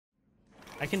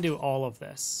I can do all of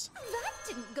this. That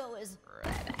didn't go as...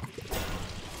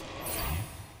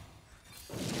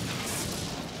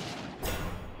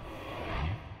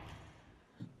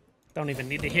 Don't even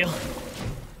need to heal.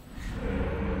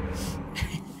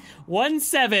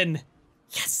 1-7.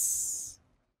 Yes.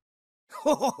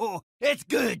 Oh, it's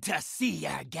good to see you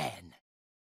again.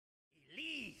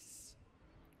 Elise.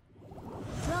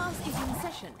 Class is in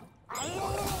session.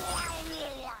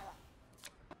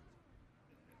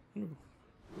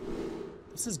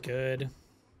 This is good.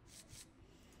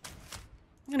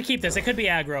 I'm gonna keep this. It could be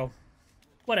aggro.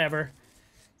 Whatever.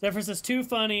 Zephyrus is too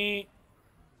funny.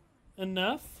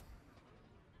 Enough.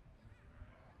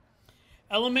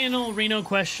 Elemental Reno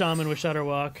Quest Shaman with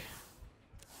Shutterwalk.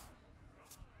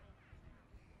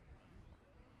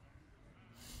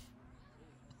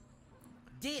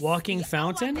 Walking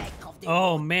Fountain?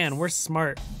 Oh man, we're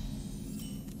smart.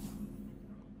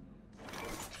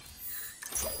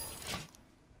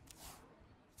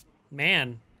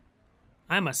 Man,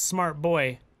 I'm a smart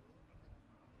boy.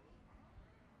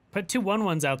 Put 2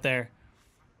 1/1s out there.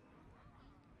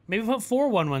 Maybe put 4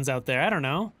 1/1s out there. I don't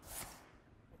know.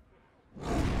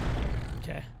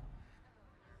 Okay.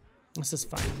 This is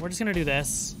fine. We're just gonna do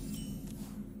this.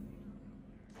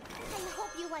 I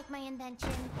hope you like my invention.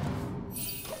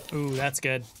 Ooh, that's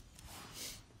good.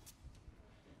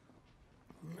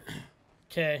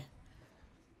 Okay.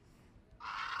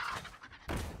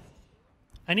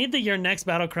 I need the Your Next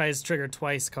Battlecries trigger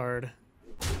twice card.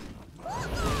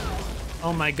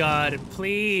 Oh my god,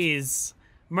 please.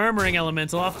 Murmuring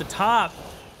Elemental off the top.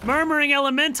 Murmuring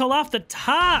Elemental off the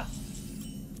top!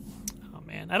 Oh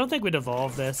man, I don't think we'd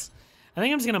evolve this. I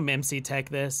think I'm just gonna Mimsy Tech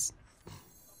this.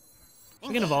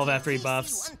 We can evolve after he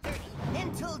buffs.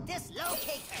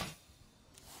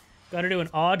 Gotta do an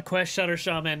odd quest Shutter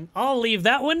Shaman. I'll leave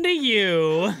that one to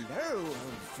you. Hello, old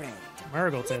friend.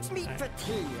 Murgleton. Let's meet for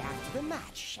tea after the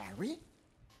match, shall we?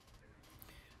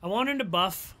 I want him to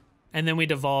buff, and then we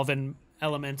devolve in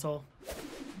Elemental.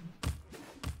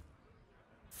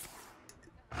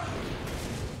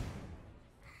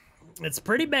 It's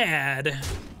pretty bad.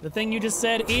 The thing you just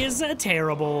said is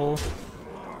terrible.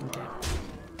 Okay.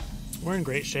 We're in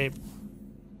great shape.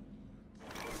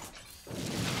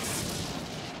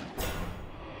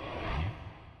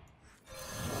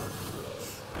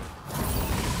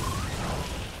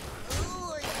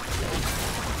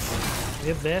 We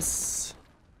have this.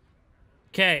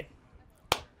 Okay.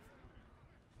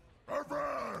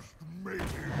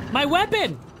 My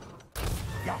weapon!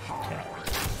 Okay.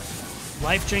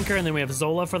 Life Drinker, and then we have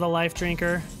Zola for the Life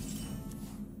Drinker.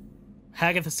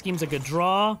 Hagatha Scheme's a good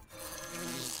draw.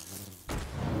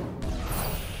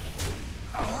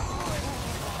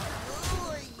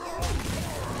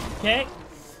 Okay.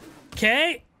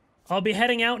 Okay. I'll be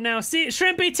heading out now. See,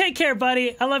 Shrimpy, take care,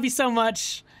 buddy. I love you so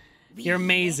much. You're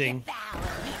amazing. We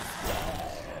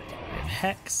have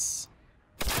Hex.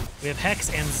 We have Hex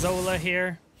and Zola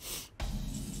here.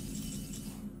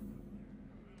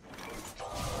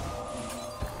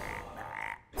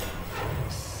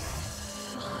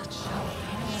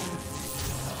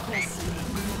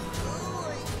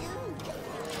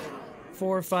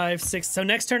 Four, 5, 6. So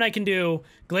next turn I can do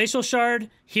Glacial Shard,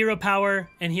 Hero Power,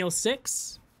 and heal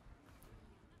 6.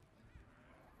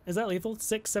 Is that lethal?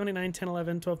 6, 7, 9, 10,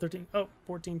 11, 12, 13. Oh,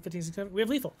 14, 15, 16, 17. We have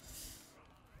lethal.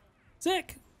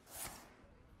 Sick.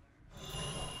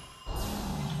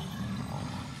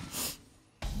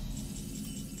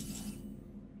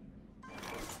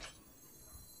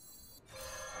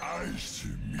 Nice to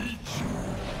meet you.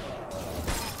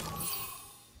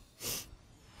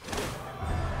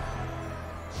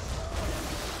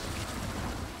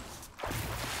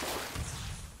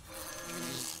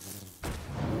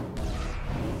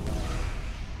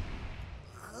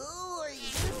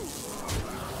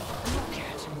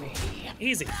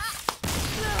 Easy.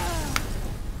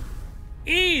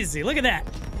 Easy. Look at that.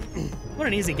 What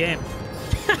an easy game.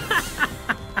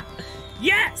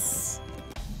 Yes!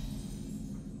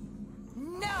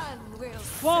 None will.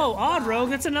 Whoa, Odd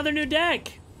Rogue, that's another new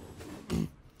deck.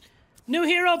 New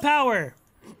hero power.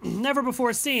 Never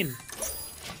before seen.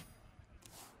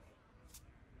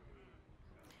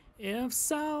 If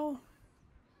so,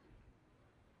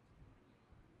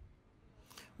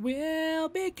 we'll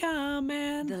be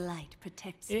coming. The light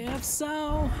protects me. If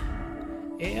so,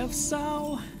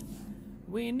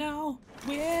 we know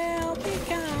we'll be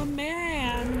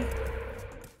coming.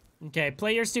 Okay,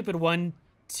 play your stupid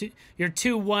 1-2, your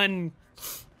 2-1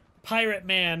 pirate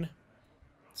man,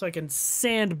 so I can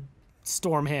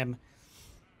sandstorm him.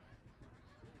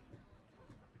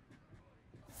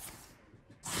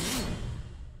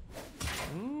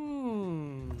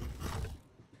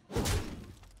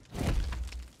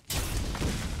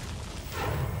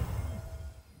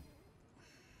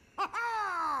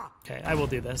 Okay, I will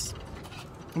do this.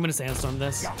 I'm gonna sandstorm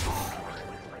this.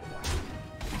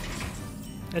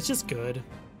 It's just good.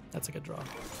 That's a good draw.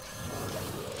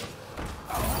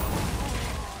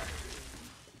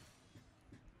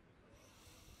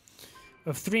 We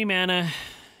have 3 mana.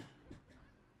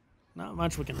 Not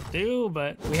much we can do,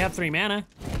 but we have 3 mana.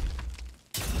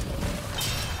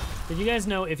 Did you guys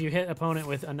know if you hit opponent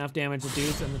with enough damage, the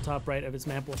dudes in the top right of his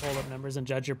map will hold up numbers and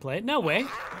judge your play? No way.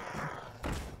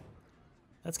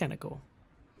 That's kind of cool.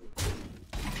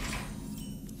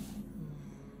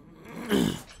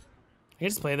 I can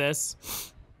just play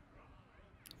this.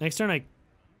 Next turn,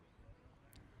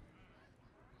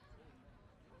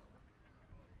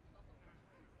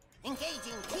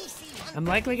 I'm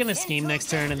likely gonna scheme next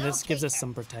turn, and this gives us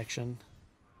some protection.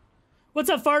 What's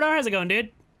up, Fardar? How's it going,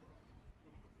 dude?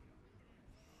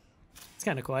 It's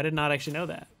kind of cool. I did not actually know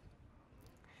that.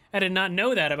 I did not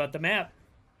know that about the map.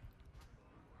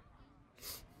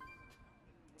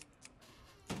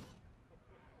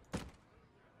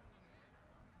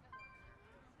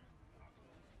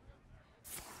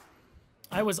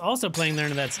 I was also playing there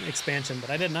in that expansion, but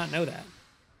I did not know that.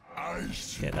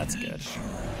 Okay, that's good.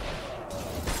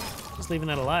 Just leaving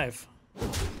that alive.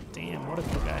 Damn, what a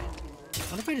cool guy. I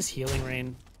wonder if I just Healing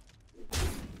Rain.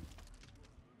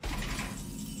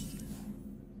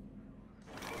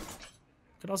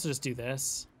 Could also just do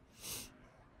this.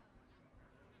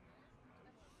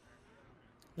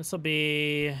 This will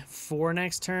be 4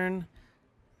 next turn.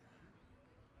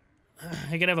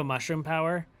 I could have a Mushroom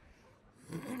Power.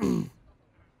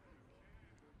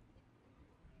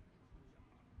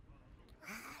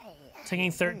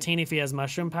 Taking 13 if he has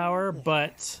Mushroom Power,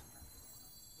 but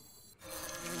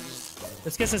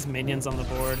this gets his minions on the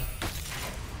board.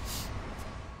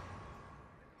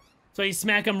 So you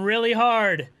smack him really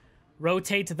hard.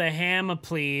 Rotate to the ham,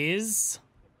 please.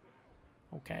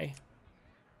 Okay.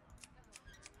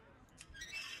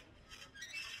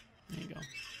 There you go.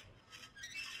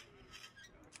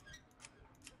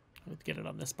 Let's get it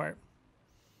on this part.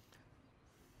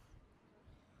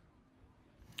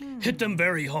 Hit them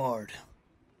very hard.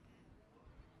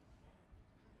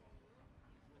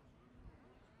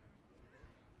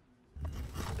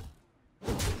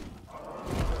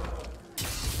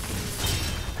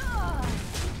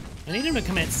 I need him to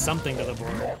commit something to the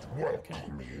board. Okay.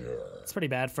 It's pretty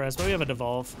bad for us, but we have a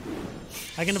devolve.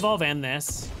 I can devolve and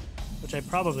this, which I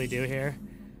probably do here.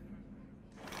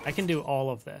 I can do all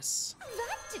of this.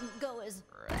 That didn't go as...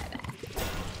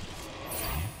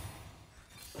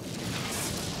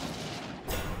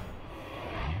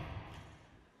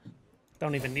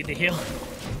 Don't even need to heal.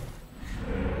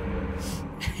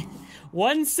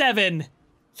 1-7.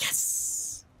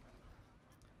 Yes.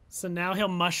 So now he'll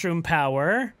Mushroom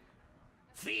Power.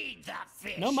 Feed the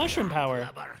fish. No Mushroom Power.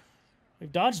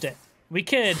 We've dodged it. We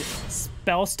could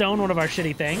Spellstone one of our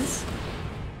shitty things.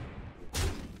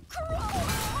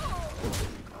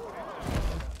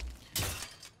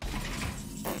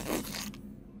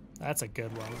 That's a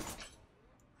good one.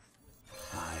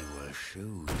 I will show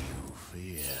you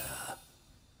fear.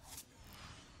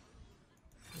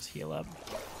 Just heal up.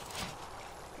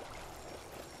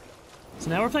 So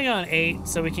now we're playing on 8,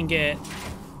 so we can get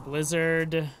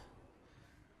Blizzard.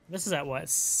 This is at what?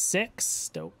 6?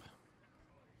 Dope.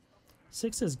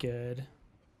 6 is good.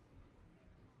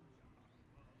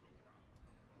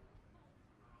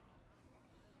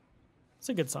 It's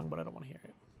a good song, but I don't want to hear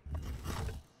it.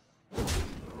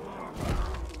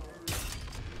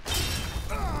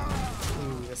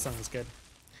 Ooh, this song is good.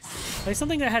 Play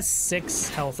something that has 6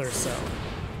 health or so.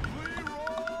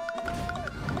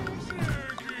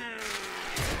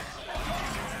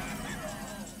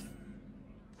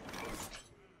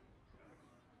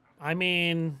 I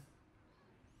mean...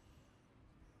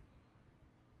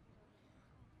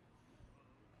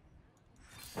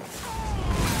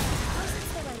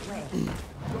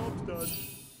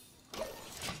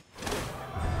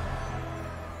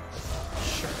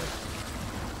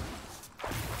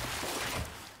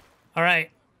 All right.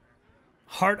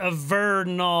 Heart of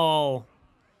Vernal.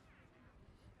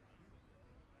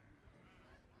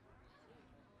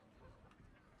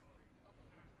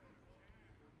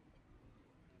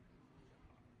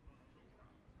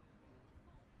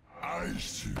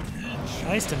 Nice to meet you.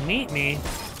 Nice to meet me.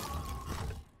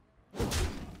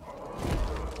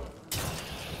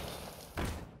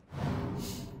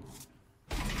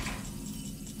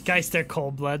 Guys, they're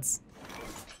cold bloods.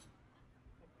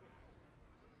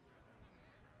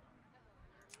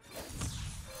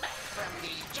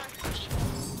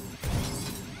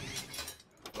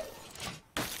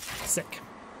 Sick.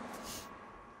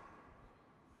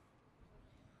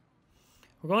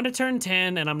 We're going to turn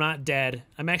 10, and I'm not dead.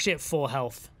 I'm actually at full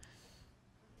health,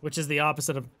 which is the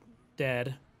opposite of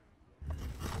dead.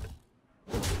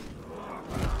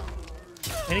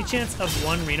 Any chance of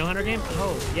one Reno Hunter game?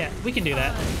 Oh, yeah, we can do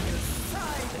that.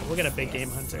 We'll get a big game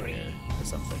hunter here or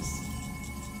something.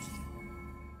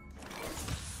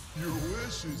 Your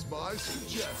wish is my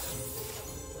suggestion.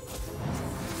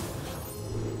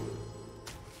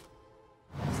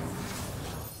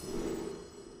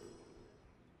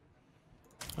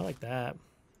 I like that.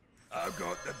 I've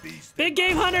got the beast. Big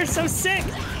game hunter, so sick!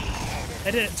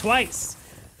 I did it twice.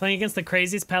 Playing against the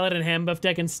craziest paladin hand buff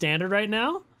deck in standard right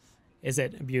now. Is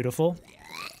it beautiful?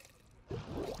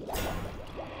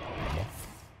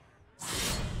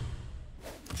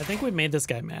 I think we made this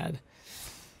guy mad.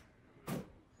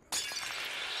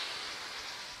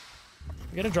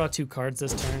 We gotta draw 2 cards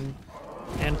this turn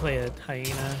and play a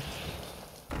hyena.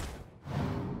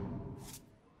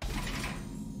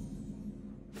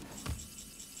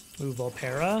 Ooh,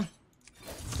 Volpera.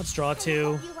 Let's draw 2.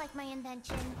 You like my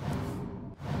invention?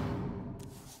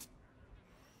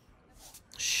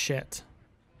 Shit.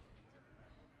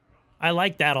 I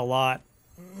like that a lot.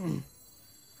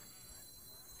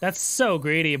 That's so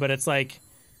greedy, but it's like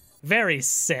very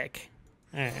sick.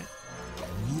 All right.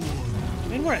 I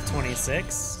mean, we're at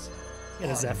 26. Get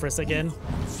a Zephyrus again.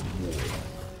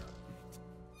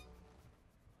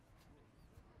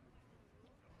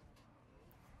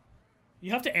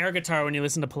 You have to air guitar when you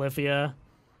listen to Polyphia.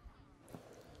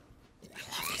 I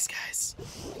love these guys.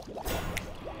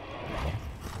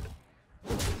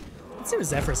 Let's see what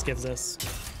Zephyrus gives us.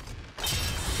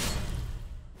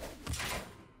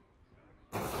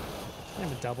 I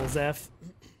have a double Zeph.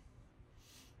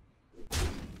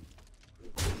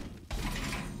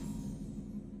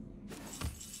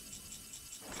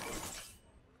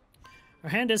 Our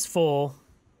hand is full.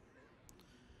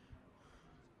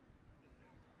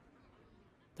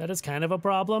 That is kind of a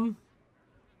problem.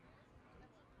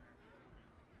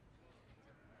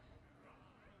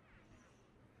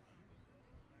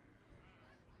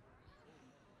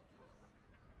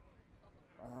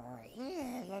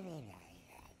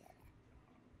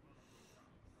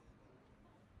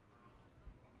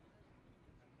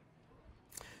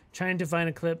 Trying to find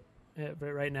a clip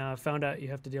but right now. I found out you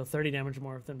have to deal 30 damage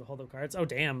more with them to hold up cards. Oh,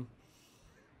 damn.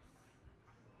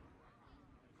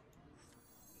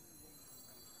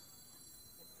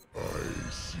 I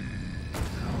see.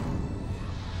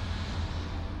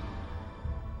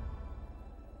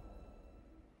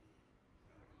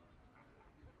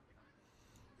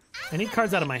 I need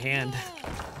cards out of my hand.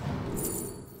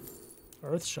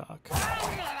 Earth Shock. I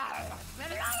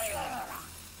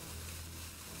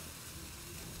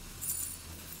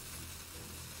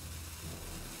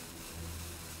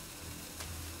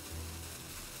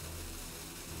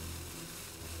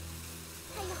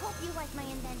hope you like my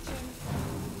invention.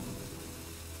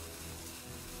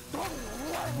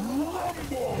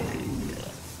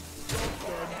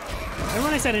 Remember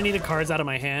when I said I needed cards out of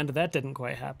my hand? That didn't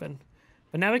quite happen.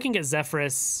 But now we can get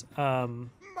Zephyrus. Are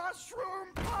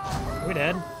we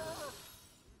dead?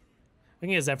 We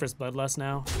can get Zephyrus Bloodlust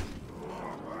now.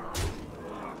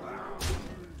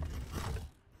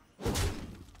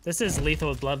 This is lethal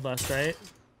with Bloodlust, right?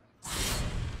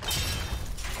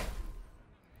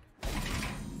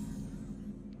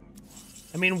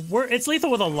 I mean, it's lethal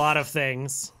with a lot of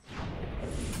things.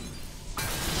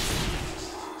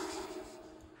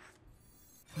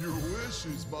 Your wish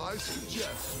is my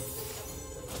suggestion.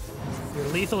 Your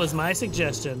lethal is my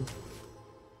suggestion.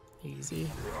 Easy.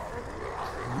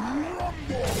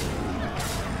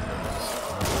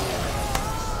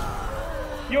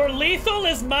 Your lethal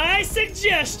is my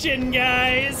suggestion,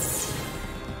 guys.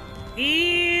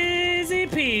 Easy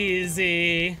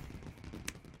peasy.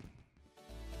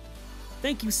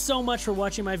 Thank you so much for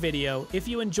watching my video. If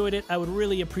you enjoyed it, I would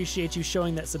really appreciate you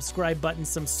showing that subscribe button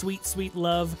some sweet, sweet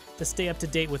love to stay up to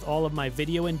date with all of my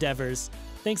video endeavors.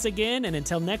 Thanks again, and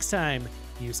until next time,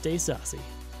 you stay saucy.